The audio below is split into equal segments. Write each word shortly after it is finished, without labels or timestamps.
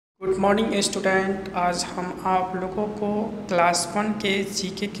Good morning student. आज हम आप लोगों को क्लास 1 के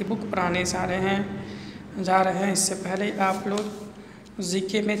जीके की बुक पढ़ाने जा रहे हैं। इससे पहले आप लोग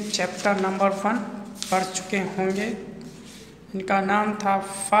जीके में चैप्टर नंबर 1 पढ़ चुके होंगे। इनका नाम था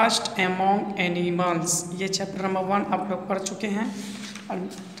फर्स्ट एमोंग एनिमल्स। ये चैप्टर नंबर 1 आप लोग पढ़ चुके हैं।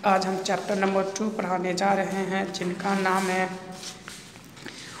 आज हम चैप्टर नंबर 2 पढ़ाने जा रहे हैं, जिनका नाम है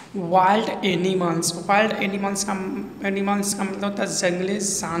वाइल्ड एनिमल्स। वाइल्ड एनिमल्स का मतलब होता है जंगली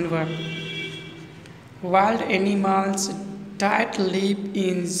जानवर। Wild animals that live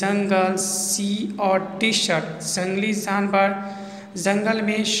in जंगल, सी और डेजर्ट। जंगली जानवर जंगल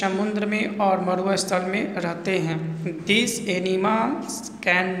में, समुद्र में और मरुस्थल में रहते हैं। This animals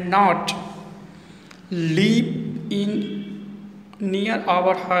can not live in near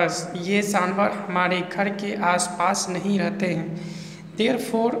our house. ये जानवर हमारे घर के आसपास नहीं रहते हैं।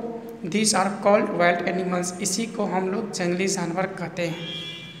 Therefore, these are called wild animals। इसी को हम लोग जंगली जानवर कहते हैं।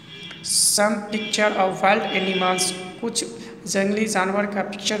 Some picture of wild animals। कुछ जंगली जानवर का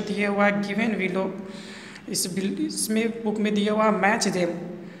पिक्चर दिया हुआ है गिवन below। इसमें बुक में दिया हुआ match them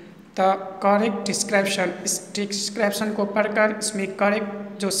the correct description. इस डिस्क्रिप्शन को पढ़कर इसमें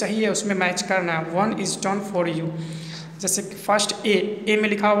करेक्ट जो सही है उसमें मैच करना है। 1 is done for you। जैसे कि फर्स्ट ए में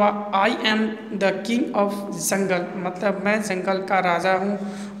लिखा हुआ I am the king of जंगल, मतलब मैं जंगल का राजा हूँ।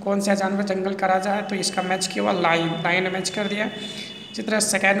 कौन सा जानवर जंगल का राजा है? तो इसका मैच किया हुआ लाइन ने मैच कर दिया। इसी तरह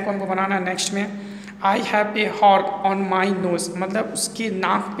सेकेंड को हमको बनाना है। नेक्स्ट में I have a horn on my nose, मतलब उसकी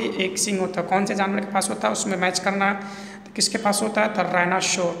नाक पे एक सिंग होता है। कौन से जानवर के पास होता है उसमें मैच करना है। तो किसके पास होता है? तो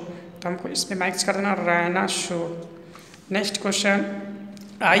राइनासोर। तो हमको इसमें मैच कर देना राइनासोर। Next question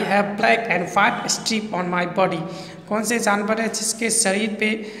I have black and white strip on my body. कौन से जानवर है जिसके शरीर पे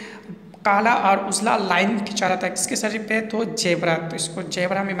काला और उजला लाइन खिंचा रहता है? किसके शरीर पे? तो जेब्रा। तो इसको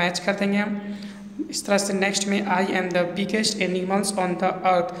जेब्रा में मैच कर देंगे हम। इस तरह से नेक्स्ट में I am the biggest animals on the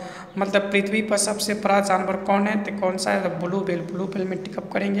earth, मतलब पृथ्वी पर सबसे बड़ा जानवर कौन है? तो कौन सा है? ब्लू व्हेल में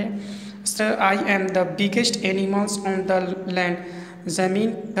टिकअप करेंगे। इस तरह I am the biggest animals on the land,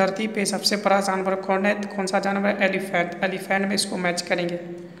 ज़मीन धरती पे सबसे बड़ा जानवर कौन है? तो कौन सा जानवर? एलिफेंट में इसको मैच करेंगे।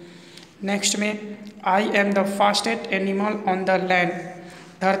 नेक्स्ट में I am the fastest animal on the land,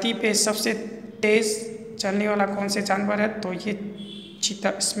 धरती पे सबसे तेज चलने वाला कौन से जानवर है? तो ये चीता,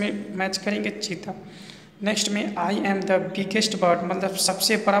 इसमें मैच करेंगे चीता। नेक्स्ट में I am the biggest bird, मतलब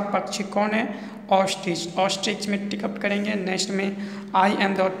सबसे बड़ा पक्षी कौन है? ऑस्ट्रिच में टिकअप करेंगे। नेक्स्ट में I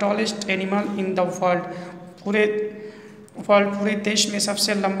am the tallest animal in the world, पूरे देश में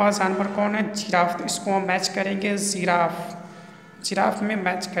सबसे लंबा जानवर कौन है? जिराफ। तो इसको हम मैच करेंगे जिराफ में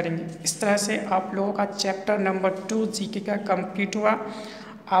मैच करेंगे। इस तरह से आप लोगों का चैप्टर नंबर 2 जीके का कंप्लीट हुआ।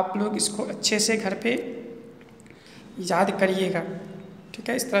 आप लोग इसको अच्छे से घर पे याद करिएगा, ठीक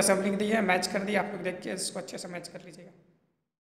है। इस तरह से हम लिख दिए, मैच कर दिए। आप लोग देख के इसको अच्छे से मैच कर लीजिएगा।